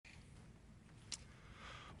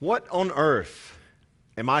What on earth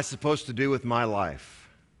am I supposed to do with my life?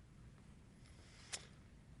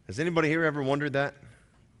 Has anybody here ever wondered that?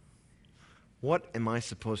 What am I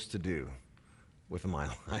supposed to do with my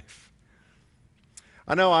life?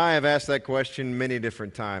 I know I have asked that question many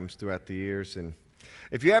different times throughout the years, and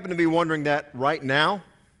if you happen to be wondering that right now,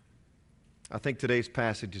 I think today's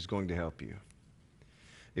passage is going to help you.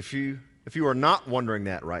 If you are not wondering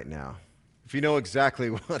that right now, if you know exactly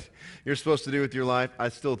what you're supposed to do with your life, I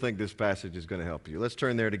still think this passage is going to help you. Let's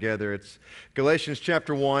turn there together. It's Galatians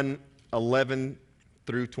chapter 1, 11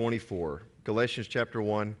 through 24. Galatians chapter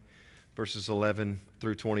 1, verses 11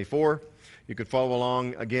 through 24. You can follow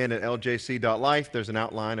along again at ljc.life. There's an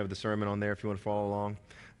outline of the sermon on there if you want to follow along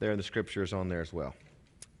there, and the scripture is on there as well.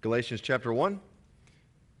 Galatians chapter 1,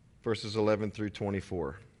 verses 11 through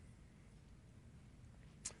 24.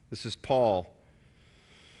 This is Paul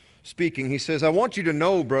speaking. He says, I want you to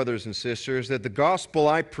know, brothers and sisters, that the gospel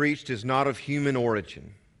I preached is not of human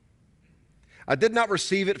origin. I did not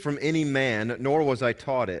receive it from any man, nor was I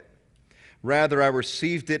taught it. Rather, I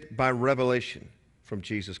received it by revelation from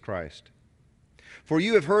Jesus Christ. For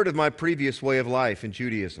you have heard of my previous way of life in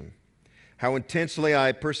Judaism, how intensely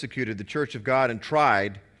I persecuted the church of God and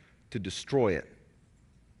tried to destroy it.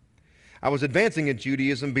 I was advancing in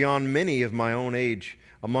Judaism beyond many of my own age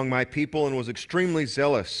among my people and was extremely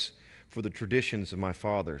zealous for the traditions of my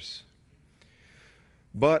fathers.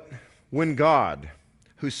 But when God,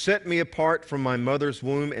 who set me apart from my mother's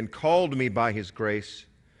womb and called me by His grace,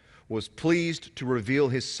 was pleased to reveal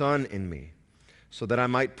His Son in me so that I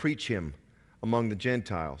might preach Him among the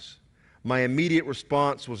Gentiles, my immediate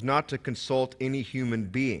response was not to consult any human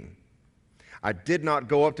being. I did not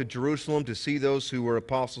go up to Jerusalem to see those who were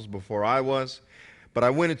apostles before I was, but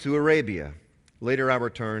I went into Arabia. Later I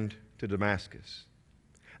returned to Damascus.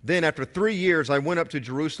 Then after 3 years I went up to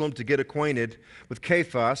Jerusalem to get acquainted with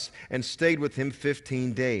Cephas and stayed with him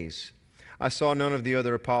 15 days. I saw none of the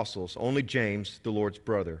other apostles, only James, the Lord's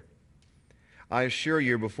brother. I assure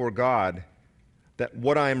you before God that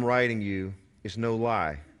what I am writing you is no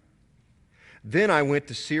lie. Then I went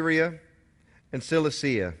to Syria and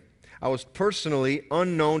Cilicia. I was personally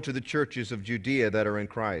unknown to the churches of Judea that are in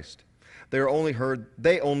Christ. They only heard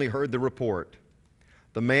the report.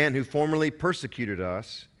 The man who formerly persecuted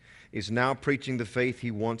us is now preaching the faith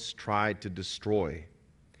he once tried to destroy.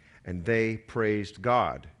 And they praised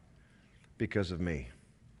God because of me.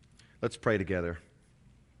 Let's pray together.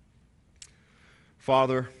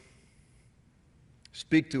 Father,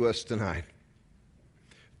 speak to us tonight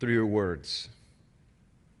through your words.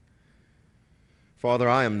 Father,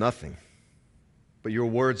 I am nothing, but your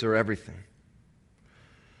words are everything.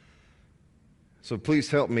 So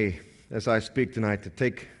please help me as I speak tonight to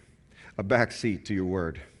take a back seat to your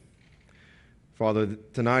word. Father,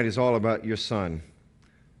 tonight is all about your Son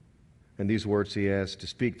and these words he has to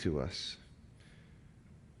speak to us.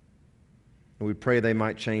 And we pray they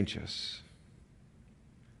might change us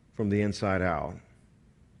from the inside out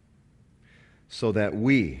so that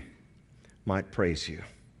we might praise you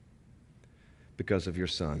because of your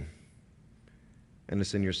Son. And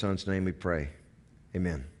it's in your Son's name we pray.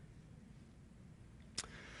 Amen.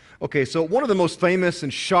 Okay, so one of the most famous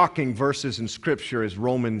and shocking verses in Scripture is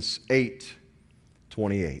Romans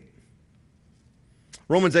 8:28.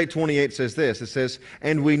 Romans 8:28 says this. It says,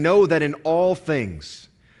 and we know that in all things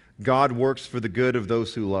God works for the good of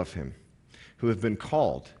those who love Him, who have been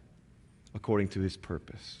called according to His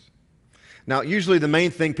purpose. Now, usually the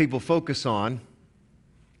main thing people focus on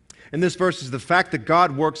in this verse is the fact that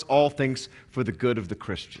God works all things for the good of the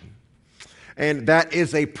Christian. And that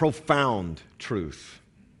is a profound truth,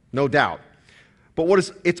 no doubt.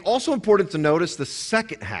 But it's also important to notice the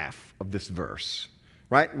second half of this verse,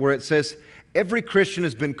 right? Where it says, every Christian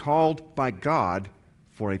has been called by God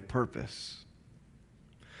for a purpose.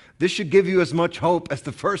 This should give you as much hope as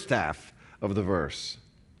the first half of the verse.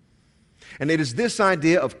 And it is this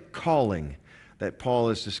idea of calling that Paul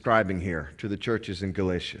is describing here to the churches in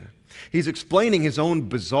Galatia. He's explaining his own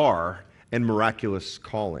bizarre and miraculous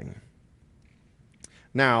calling.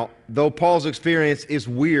 Now, though Paul's experience is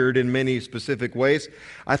weird in many specific ways,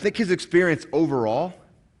 I think his experience overall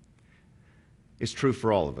is true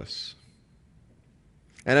for all of us.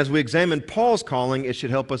 And as we examine Paul's calling, it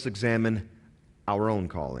should help us examine our own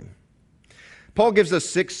calling. Paul gives us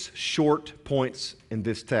 6 short points in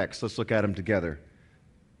this text. Let's look at them together.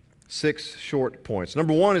 6 short points.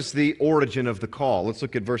 Number 1 is the origin of the call. Let's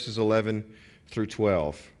look at verses 11 through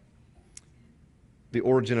 12. The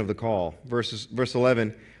origin of the call. Verse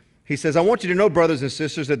 11, he says, I want you to know, brothers and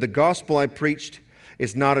sisters, that the gospel I preached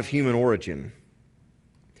is not of human origin.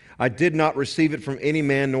 I did not receive it from any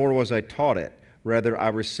man, nor was I taught it. Rather, I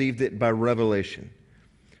received it by revelation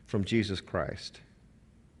from Jesus Christ.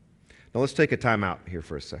 Now let's take a time out here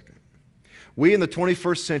for a second. We in the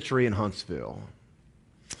 21st century in Huntsville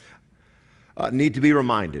need to be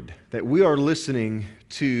reminded that we are listening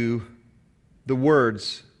to the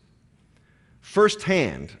words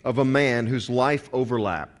firsthand of a man whose life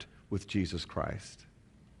overlapped with Jesus Christ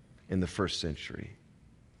in the first century.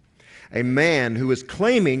 A man who is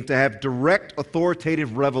claiming to have direct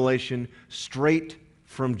authoritative revelation straight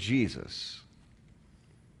from Jesus.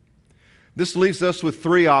 This leaves us with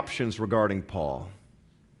three options regarding Paul.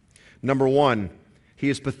 Number one, he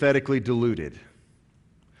is pathetically deluded.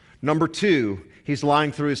 Number two, he's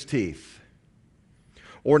lying through his teeth.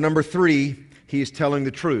 Or number three, he is telling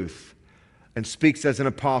the truth and speaks as an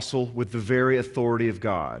apostle with the very authority of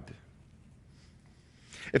God.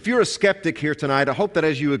 If you're a skeptic here tonight, I hope that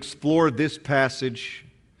as you explore this passage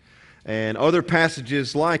and other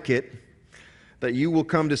passages like it, that you will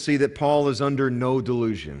come to see that Paul is under no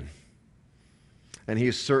delusion, and he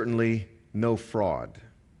is certainly no fraud.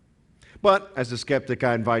 But as a skeptic,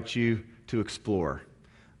 I invite you to explore.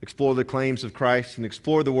 Explore the claims of Christ and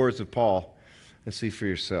explore the words of Paul and see for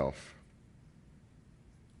yourself.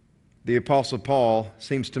 The Apostle Paul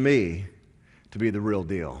seems to me to be the real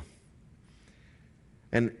deal.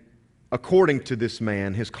 And according to this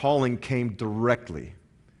man, his calling came directly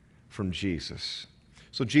from Jesus.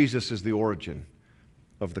 So Jesus is the origin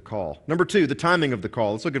of the call. Number two, the timing of the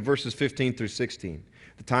call. Let's look at verses 15 through 16.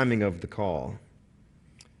 The timing of the call.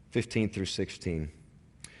 15 through 16.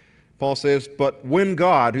 Paul says, "But when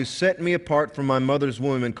God, who set me apart from my mother's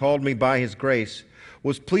womb and called me by his grace,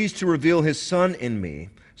 was pleased to reveal his Son in me,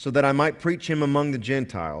 so that I might preach him among the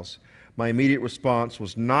Gentiles, my immediate response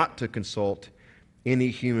was not to consult any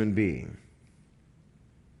human being."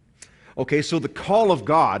 Okay, so the call of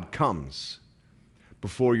God comes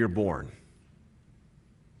before you're born.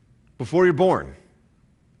 Before you're born.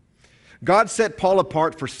 God set Paul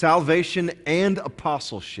apart for salvation and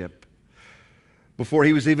apostleship before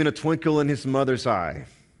he was even a twinkle in his mother's eye.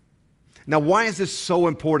 Now, why is this so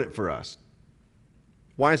important for us?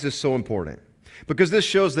 Why is this so important? Because this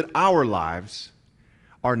shows that our lives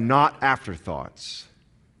are not afterthoughts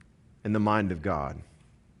in the mind of God.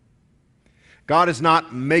 God is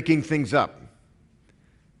not making things up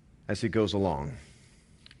as he goes along.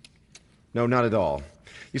 No, not at all.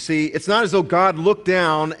 You see, it's not as though God looked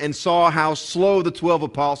down and saw how slow the 12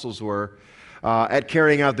 apostles were at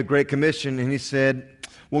carrying out the Great Commission, and he said,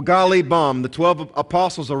 well, golly bum, the 12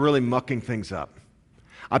 apostles are really mucking things up.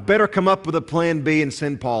 I better come up with a plan B and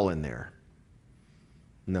send Paul in there.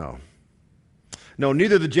 No. No,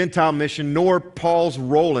 neither the Gentile mission nor Paul's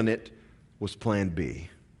role in it was plan B.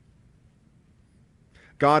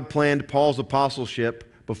 God planned Paul's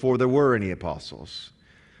apostleship before there were any apostles,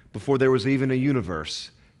 before there was even a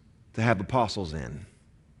universe to have apostles in.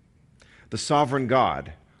 The sovereign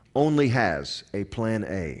God only has a plan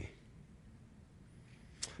A.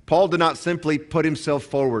 Paul did not simply put himself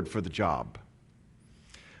forward for the job.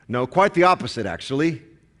 No, quite the opposite, actually.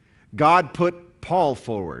 God put Paul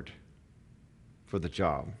forward for the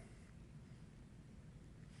job.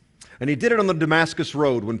 And he did it on the Damascus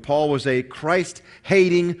Road when Paul was a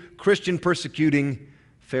Christ-hating, Christian-persecuting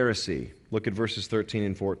Pharisee. Look at verses 13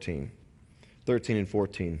 and 14. 13 and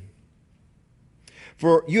 14.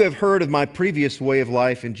 "For you have heard of my previous way of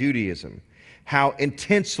life in Judaism, how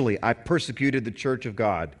intensely I persecuted the church of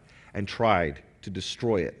God and tried to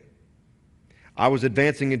destroy it. I was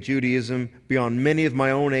advancing in Judaism beyond many of my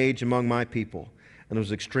own age among my people, and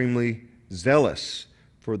was extremely zealous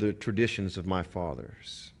for the traditions of my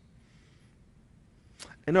fathers."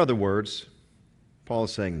 In other words, Paul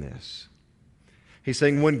is saying this. He's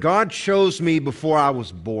saying, when God chose me before I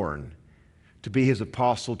was born to be his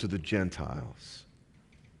apostle to the Gentiles,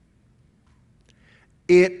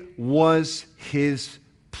 it was his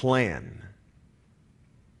plan.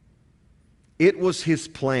 It was his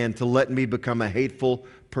plan to let me become a hateful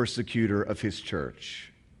persecutor of his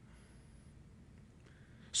church,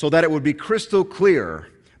 so that it would be crystal clear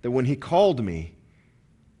that when he called me,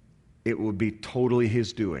 it would be totally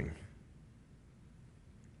his doing.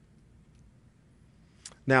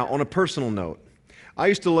 Now, on a personal note, I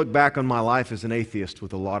used to look back on my life as an atheist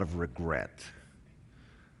with a lot of regret.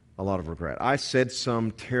 A lot of regret. I said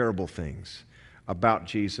some terrible things about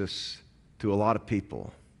Jesus to a lot of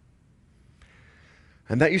people.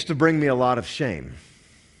 And that used to bring me a lot of shame.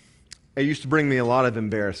 It used to bring me a lot of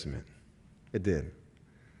embarrassment. It did.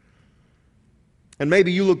 And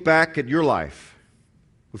maybe you look back at your life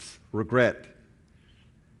with regret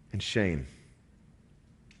and shame.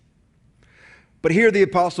 But here the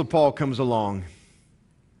Apostle Paul comes along,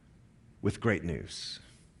 with great news.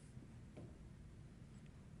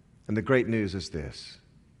 And the great news is this: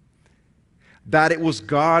 that it was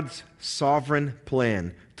God's sovereign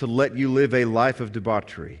plan to let you live a life of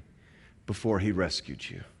debauchery before He rescued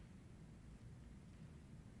you.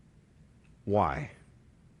 Why?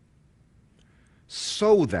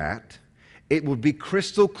 So that it would be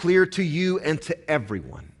crystal clear to you and to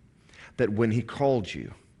everyone that when He called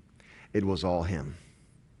you, it was all Him.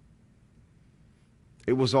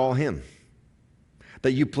 It was all Him.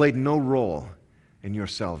 That you played no role in your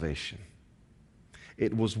salvation.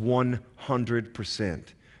 It was 100%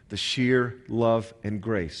 the sheer love and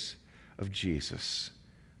grace of Jesus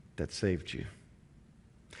that saved you.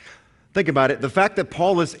 Think about it. The fact that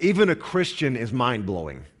Paul is even a Christian is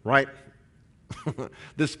mind-blowing, right?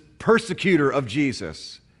 This persecutor of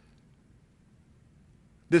Jesus.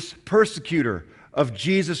 This persecutor of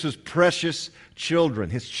Jesus' precious children,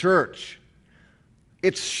 His church.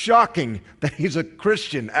 It's shocking that he's a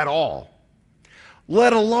Christian at all,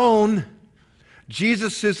 let alone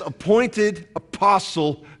Jesus' appointed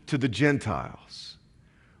apostle to the Gentiles.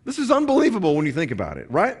 This is unbelievable when you think about it,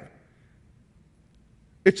 right?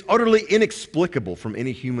 It's utterly inexplicable from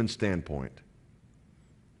any human standpoint.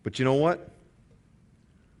 But you know what?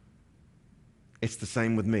 It's the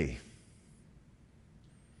same with me.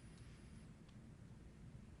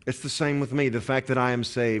 It's the same with me. The fact that I am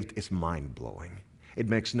saved is mind-blowing. It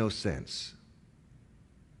makes no sense.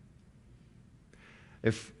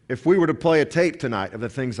 If we were to play a tape tonight of the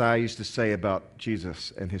things I used to say about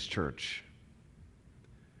Jesus and His church,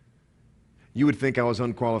 you would think I was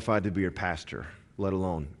unqualified to be your pastor, let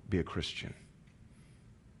alone be a Christian.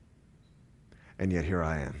 And yet here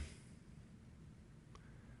I am.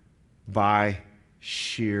 By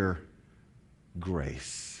sheer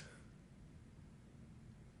grace.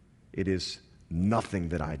 It is nothing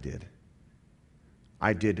that I did.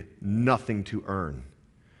 I did nothing to earn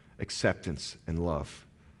acceptance and love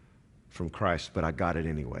from Christ, but I got it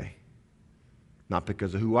anyway. Not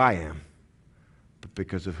because of who I am, but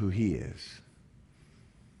because of who He is.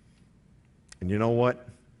 And you know what?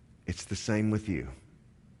 It's the same with you.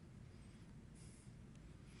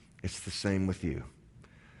 It's the same with you.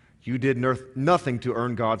 You did nothing to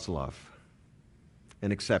earn God's love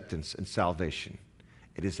and acceptance and salvation.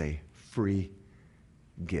 It is a free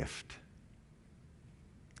gift.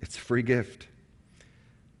 It's a free gift.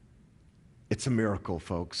 It's a miracle,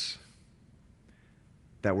 folks,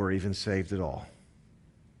 that we're even saved at all.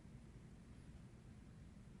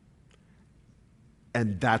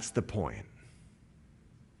 And that's the point.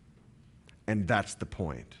 And that's the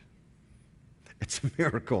point. It's a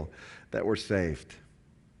miracle that we're saved.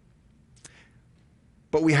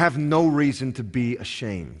 But we have no reason to be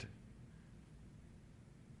ashamed.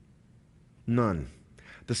 None.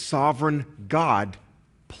 The sovereign God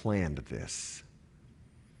planned this.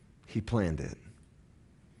 He planned it.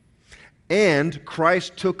 And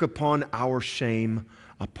Christ took upon our shame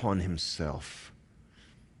upon Himself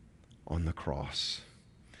on the cross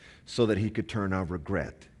so that He could turn our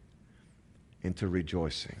regret into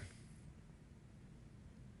rejoicing.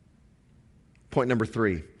 Point number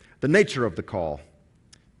 3, the nature of the call.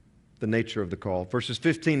 The nature of the call. Verses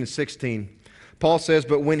 15 and 16, Paul says,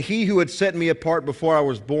 "But when He who had set me apart before I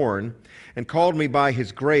was born and called me by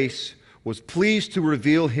His grace was pleased to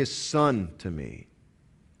reveal His Son to me."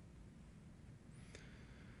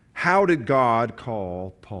 How did God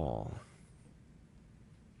call Paul?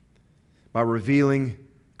 By revealing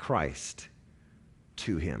Christ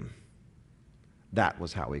to him. That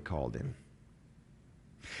was how He called him.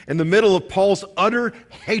 In the middle of Paul's utter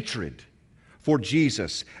hatred for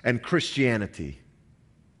Jesus and Christianity,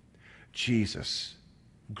 Jesus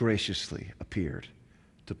graciously appeared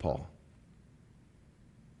to Paul.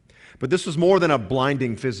 But this was more than a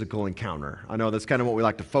blinding physical encounter. I know that's kind of what we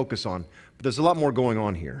like to focus on, but there's a lot more going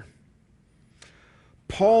on here.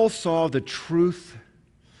 Paul saw the truth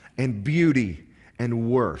and beauty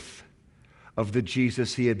and worth of the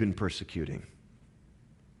Jesus he had been persecuting.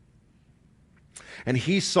 And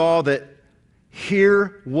he saw that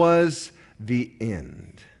here was the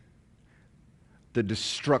end, the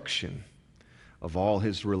destruction of all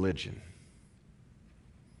his religion.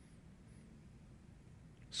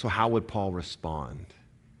 So how would Paul respond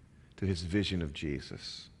to his vision of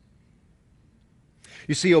Jesus?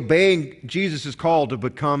 You see, obeying Jesus' call to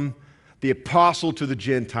become the apostle to the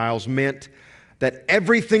Gentiles meant that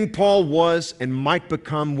everything Paul was and might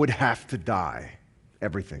become would have to die.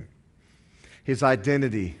 Everything. His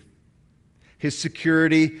identity, his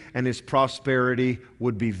security, and his prosperity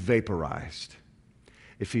would be vaporized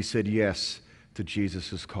if he said yes to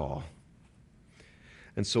Jesus' call.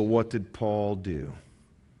 And so what did Paul do?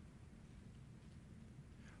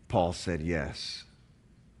 Paul said yes.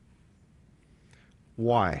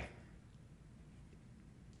 Why?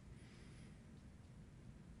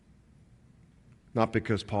 Not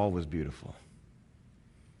because Paul was beautiful,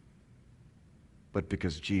 but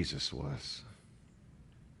because Jesus was.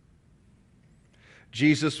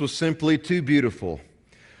 Jesus was simply too beautiful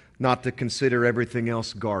not to consider everything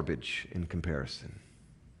else garbage in comparison.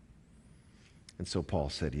 And so Paul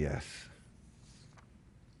said yes.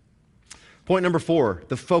 Point number 4,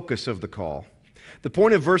 the focus of the call. The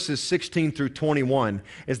point of verses 16 through 21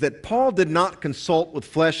 is that Paul did not consult with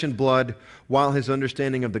flesh and blood while his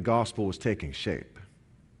understanding of the gospel was taking shape.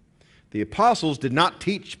 The apostles did not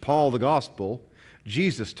teach Paul the gospel.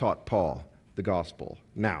 Jesus taught Paul the gospel.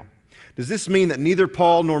 Now, does this mean that neither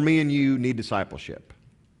Paul nor me and you need discipleship?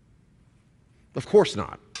 Of course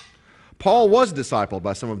not. Paul was discipled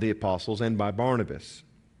by some of the apostles and by Barnabas.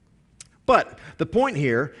 But the point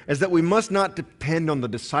here is that we must not depend on the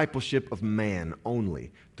discipleship of man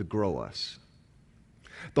only to grow us.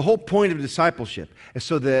 The whole point of discipleship is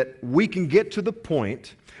so that we can get to the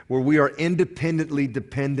point where we are independently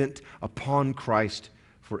dependent upon Christ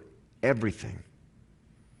for everything.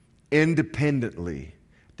 Independently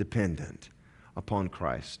dependent upon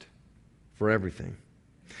Christ for everything.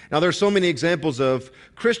 Now, there are so many examples of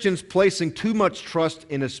Christians placing too much trust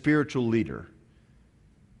in a spiritual leader.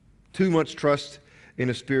 Too much trust in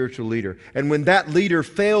a spiritual leader. And when that leader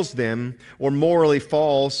fails them or morally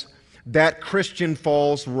falls, that Christian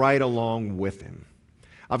falls right along with him.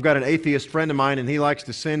 I've got an atheist friend of mine, and he likes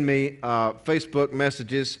to send me Facebook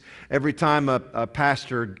messages every time a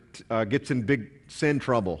pastor gets in big sin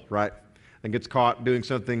trouble, right? And gets caught doing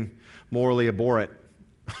something morally abhorrent.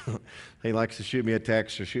 He likes to shoot me a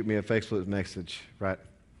text or shoot me a Facebook message, right?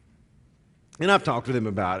 And I've talked with him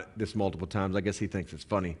about this multiple times. I guess he thinks it's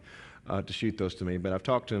funny to shoot those to me, but I've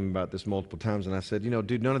talked to him about this multiple times, and I said,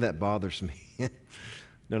 dude, none of that bothers me.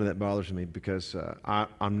 None of that bothers me because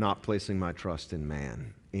I'm not placing my trust in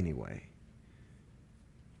man anyway.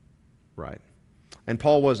 Right? And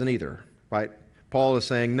Paul wasn't either, right? Paul is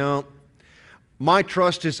saying, no, my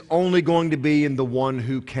trust is only going to be in the one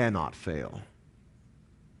who cannot fail.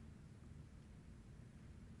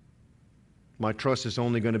 My trust is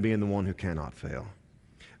only going to be in the one who cannot fail.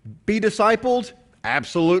 Be discipled?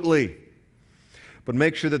 Absolutely. But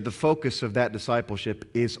make sure that the focus of that discipleship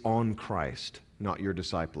is on Christ, not your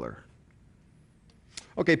discipler.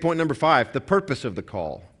 Okay, point number 5, the purpose of the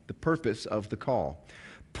call. The purpose of the call.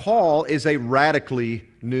 Paul is a radically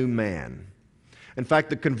new man. In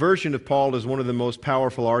fact, the conversion of Paul is one of the most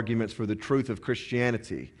powerful arguments for the truth of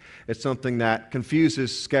Christianity. It's something that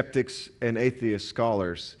confuses skeptics and atheist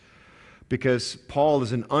scholars, because Paul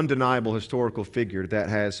is an undeniable historical figure that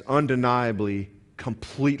has undeniably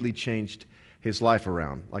completely changed his life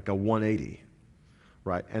around, like a 180,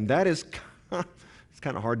 right? And that is, it's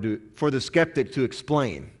kind of hard for the skeptic to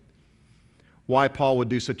explain why Paul would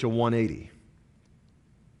do such a 180.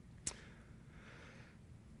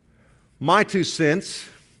 My 2 cents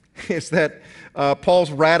is that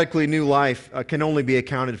Paul's radically new life can only be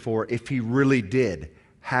accounted for if he really did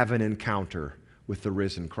have an encounter with the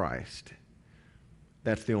risen Christ.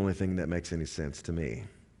 That's the only thing that makes any sense to me.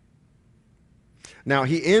 Now,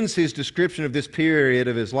 he ends his description of this period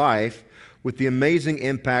of his life with the amazing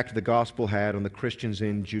impact the gospel had on the Christians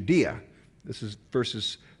in Judea. This is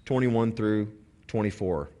verses 21 through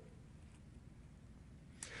 24.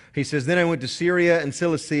 He says, "Then I went to Syria and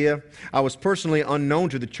Cilicia. I was personally unknown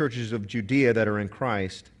to the churches of Judea that are in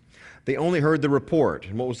Christ. They only heard the report."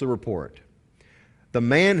 And what was the report? "The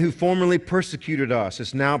man who formerly persecuted us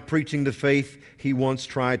is now preaching the faith he once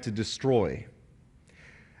tried to destroy.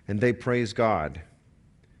 And they praise God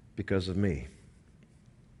because of me."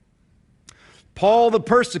 Paul the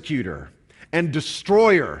persecutor and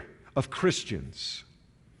destroyer of Christians.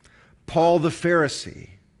 Paul the Pharisee.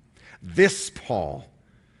 This Paul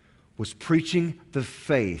was preaching the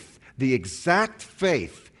faith, the exact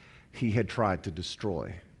faith he had tried to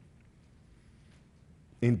destroy.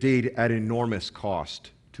 Indeed, at enormous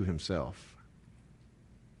cost to himself.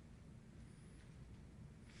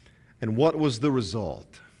 And what was the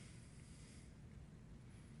result?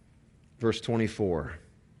 Verse 24.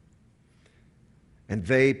 "And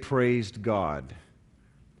they praised God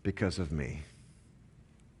because of me."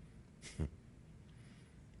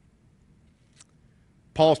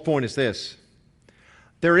 Paul's point is this: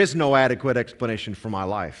 there is no adequate explanation for my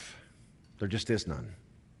life. There just is none,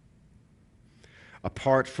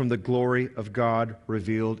 apart from the glory of God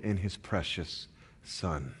revealed in His precious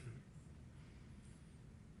Son.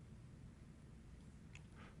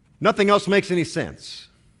 Nothing else makes any sense.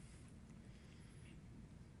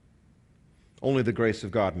 Only the grace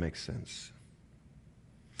of God makes sense.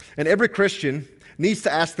 And every Christian needs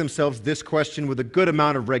to ask themselves this question with a good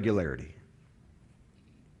amount of regularity.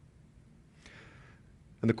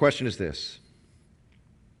 And the question is this: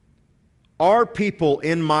 are people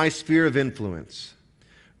in my sphere of influence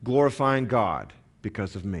glorifying God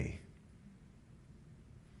because of me?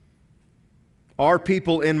 Are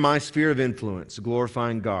people in my sphere of influence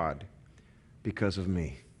glorifying God because of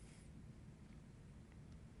me?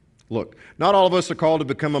 Look, not all of us are called to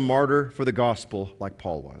become a martyr for the gospel like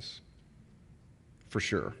Paul was, for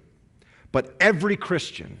sure. But every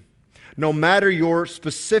Christian, no matter your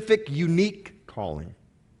specific, unique calling,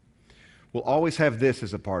 will always have this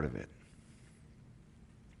as a part of it.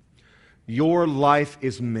 Your life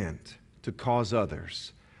is meant to cause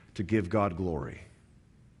others to give God glory.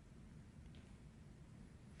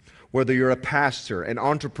 Whether you're a pastor, an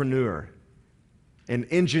entrepreneur, an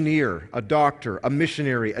engineer, a doctor, a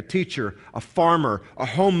missionary, a teacher, a farmer, a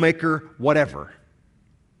homemaker, whatever.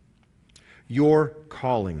 Your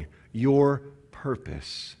calling, your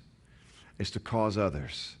purpose is to cause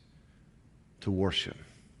others to worship.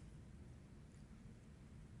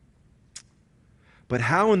 But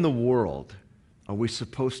how in the world are we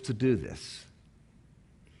supposed to do this?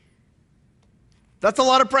 That's a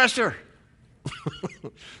lot of pressure.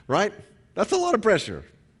 Right? That's a lot of pressure.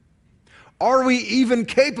 Are we even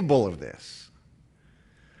capable of this?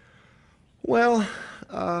 Well,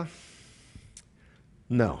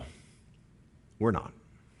 no, we're not.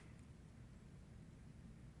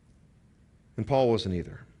 And Paul wasn't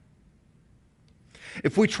either.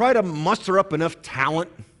 If we try to muster up enough talent,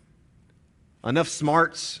 enough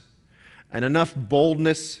smarts, and enough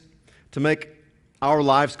boldness to make our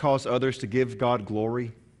lives cause others to give God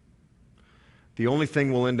glory, the only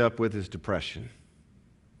thing we'll end up with is depression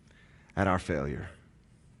at our failure.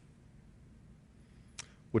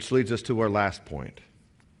 Which leads us to our last point.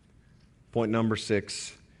 Point number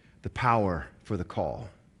 6, the power for the call.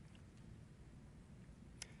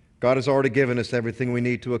 God has already given us everything we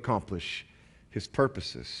need to accomplish His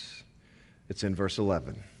purposes. It's in verse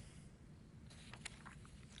 11.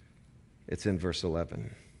 It's in verse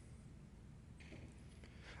 11.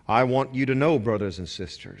 I want you to know, brothers and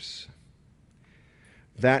sisters,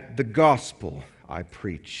 that the gospel I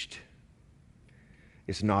preached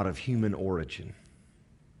is not of human origin.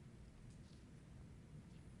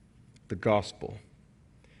 The gospel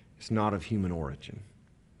is not of human origin.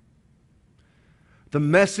 The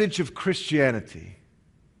message of Christianity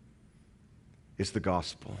is the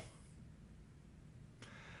gospel.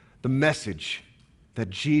 The message that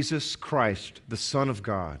Jesus Christ, the Son of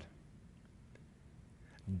God,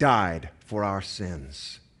 died for our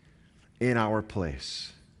sins in our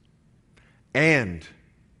place, and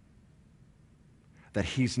that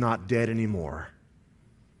He's not dead anymore,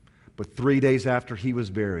 but 3 days after He was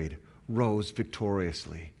buried, rose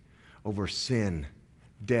victoriously over sin,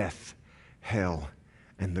 death, hell,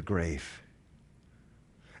 and the grave.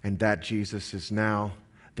 And that Jesus is now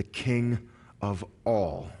the King of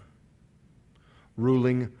all,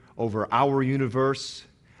 ruling over our universe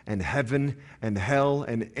and heaven and hell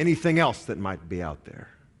and anything else that might be out there.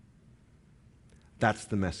 That's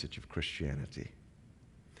the message of Christianity.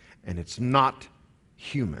 And it's not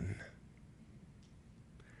human.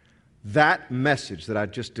 That message that I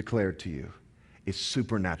just declared to you is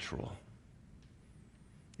supernatural.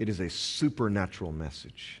 It is a supernatural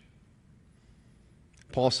message.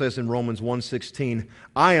 Paul says in Romans 1:16,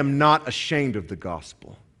 I am not ashamed of the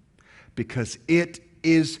gospel, because it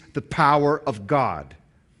is the power of God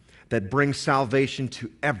that brings salvation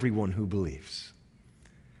to everyone who believes.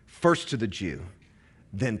 First to the Jew,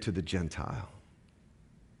 then to the Gentile.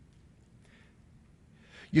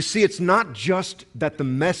 You see, it's not just that the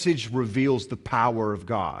message reveals the power of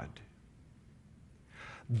God.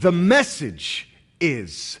 The message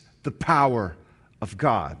is the power of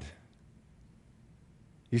God.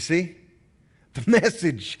 You see? The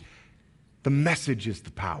message is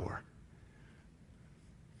the power.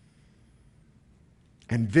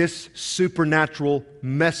 And this supernatural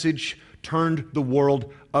message turned the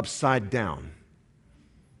world upside down.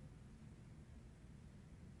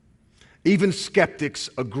 Even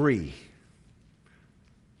skeptics agree.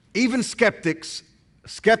 Even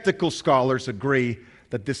skeptical scholars agree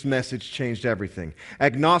that this message changed everything.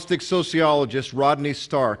 Agnostic sociologist Rodney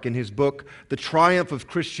Stark, in his book, The Triumph of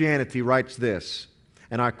Christianity, writes this,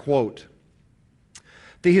 and I quote,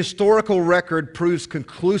 the historical record proves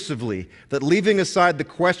conclusively that, leaving aside the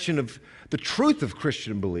question of the truth of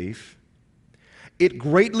Christian belief, it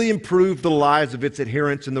greatly improved the lives of its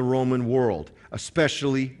adherents in the Roman world,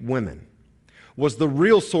 especially women. was the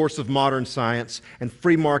real source of modern science and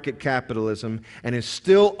free market capitalism, and is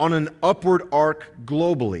still on an upward arc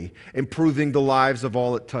globally, improving the lives of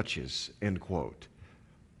all it touches, end quote.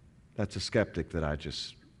 That's a skeptic that I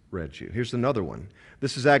just read you. Here's another one.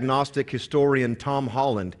 This is agnostic historian Tom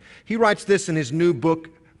Holland. He writes this in his new book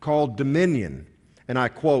called Dominion, and I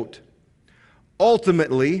quote,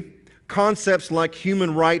 "Ultimately, concepts like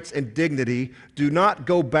human rights and dignity do not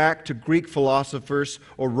go back to Greek philosophers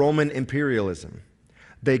or Roman imperialism.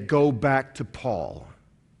 They go back to Paul.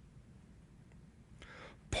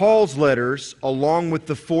 Paul's letters, along with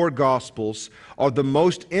the four Gospels, are the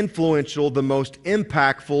most influential, the most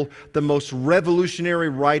impactful, the most revolutionary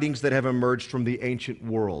writings that have emerged from the ancient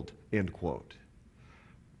world," end quote.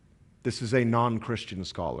 This is a non-Christian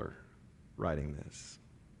scholar writing this.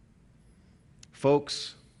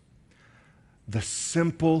 Folks, the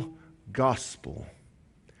simple gospel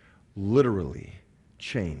literally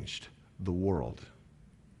changed the world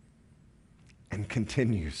and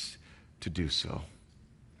continues to do so.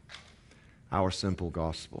 Our simple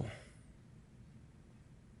gospel.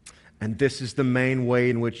 And this is the main way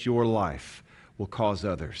in which your life will cause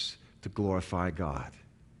others to glorify God.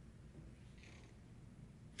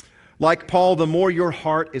 Like Paul, the more your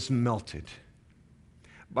heart is melted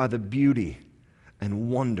by the beauty and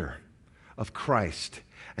wonder of Christ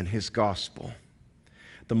and His gospel,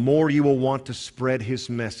 the more you will want to spread His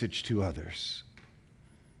message to others.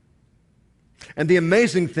 And the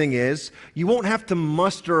amazing thing is, you won't have to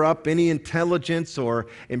muster up any intelligence or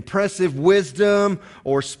impressive wisdom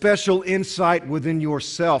or special insight within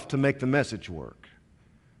yourself to make the message work.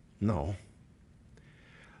 No.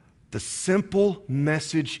 The simple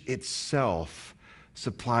message itself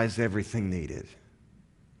supplies everything needed.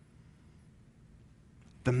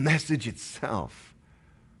 The message itself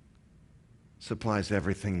supplies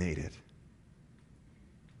everything needed.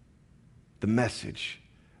 The message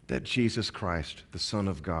that Jesus Christ, the Son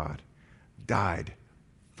of God, died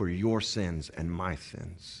for your sins and my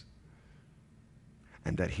sins,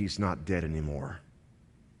 and that He's not dead anymore,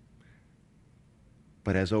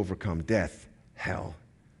 but has overcome death, hell,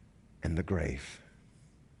 and the grave.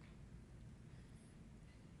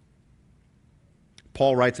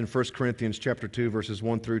 Paul writes in 1 Corinthians chapter 2, verses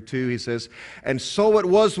 1 through 2, he says, "And so it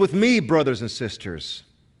was with me, brothers and sisters.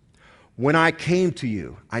 When I came to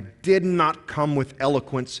you, I did not come with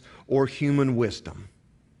eloquence or human wisdom,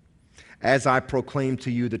 as I proclaimed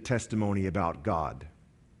to you the testimony about God.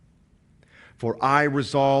 For I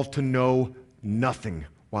resolved to know nothing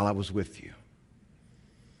while I was with you,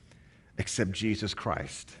 except Jesus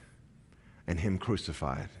Christ and Him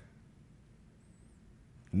crucified."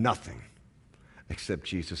 Nothing except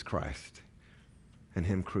Jesus Christ and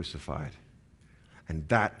Him crucified. And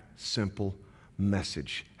that simple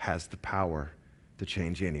message has the power to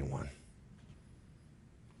change anyone.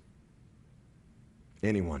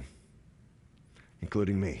 Anyone,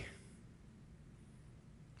 including me.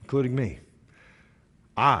 Including me.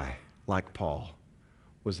 I, like Paul,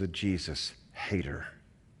 was a Jesus hater.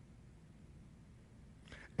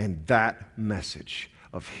 And that message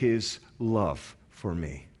of His love for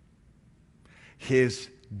me, His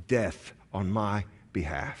death on my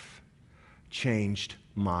behalf, changed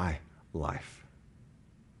my life.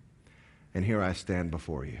 And here I stand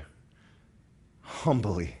before you,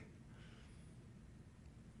 humbly,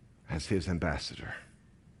 as His ambassador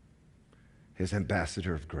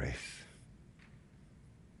of grace.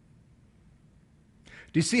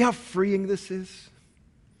 Do you see how freeing this is?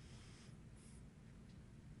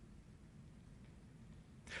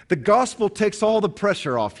 The gospel takes all the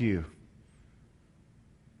pressure off you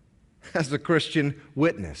as a Christian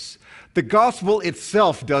witness. The gospel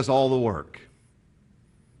itself does all the work.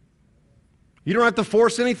 You don't have to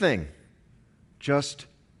force anything. Just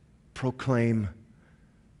proclaim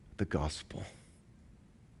the gospel.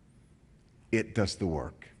 It does the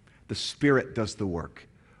work. The Spirit does the work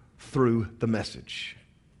through the message.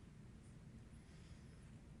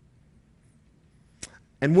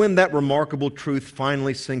 And when that remarkable truth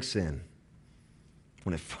finally sinks in,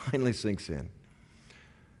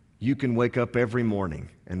 you can wake up every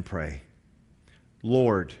morning and pray,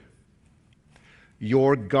 "Lord,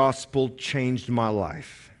 your gospel changed my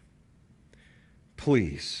life.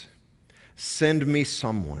 Please send me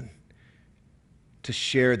someone to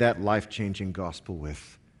share that life-changing gospel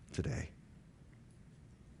with today."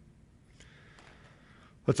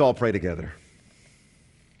 Let's all pray together.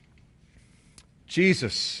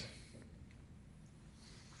 Jesus,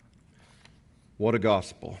 what a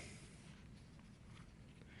gospel.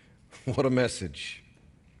 What a message.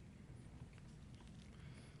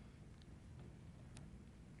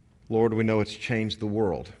 Lord, we know it's changed the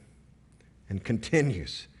world and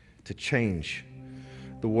continues to change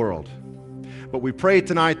the world. But we pray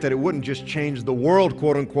tonight that it wouldn't just change the world,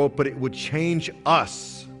 quote unquote, but it would change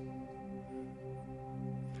us.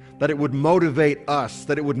 That it would motivate us,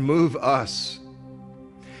 that it would move us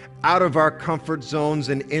out of our comfort zones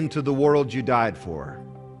and into the world you died for.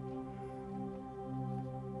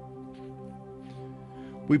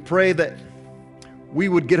 We pray that we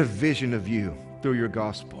would get a vision of you through your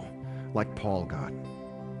gospel, like Paul got.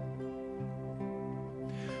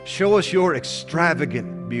 Show us your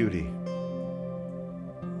extravagant beauty,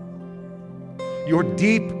 your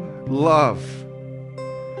deep love,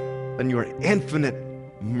 and your infinite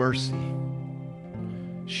mercy.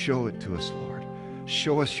 Show it to us, Lord.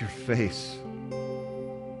 Show us your face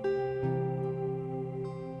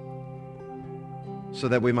so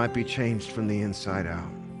that we might be changed from the inside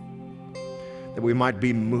out, that we might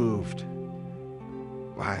be moved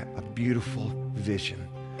by a beautiful vision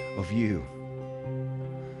of you,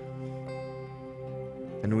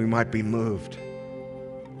 and we might be moved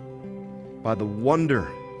by the wonder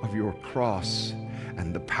of your cross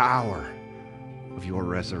and the power of your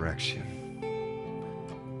resurrection.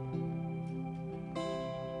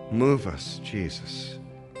 Move us, Jesus,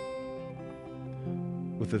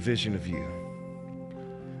 with a vision of you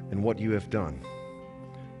and what you have done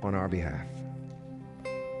on our behalf.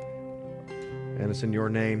 And it's in your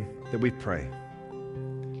name that we pray.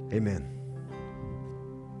 Amen.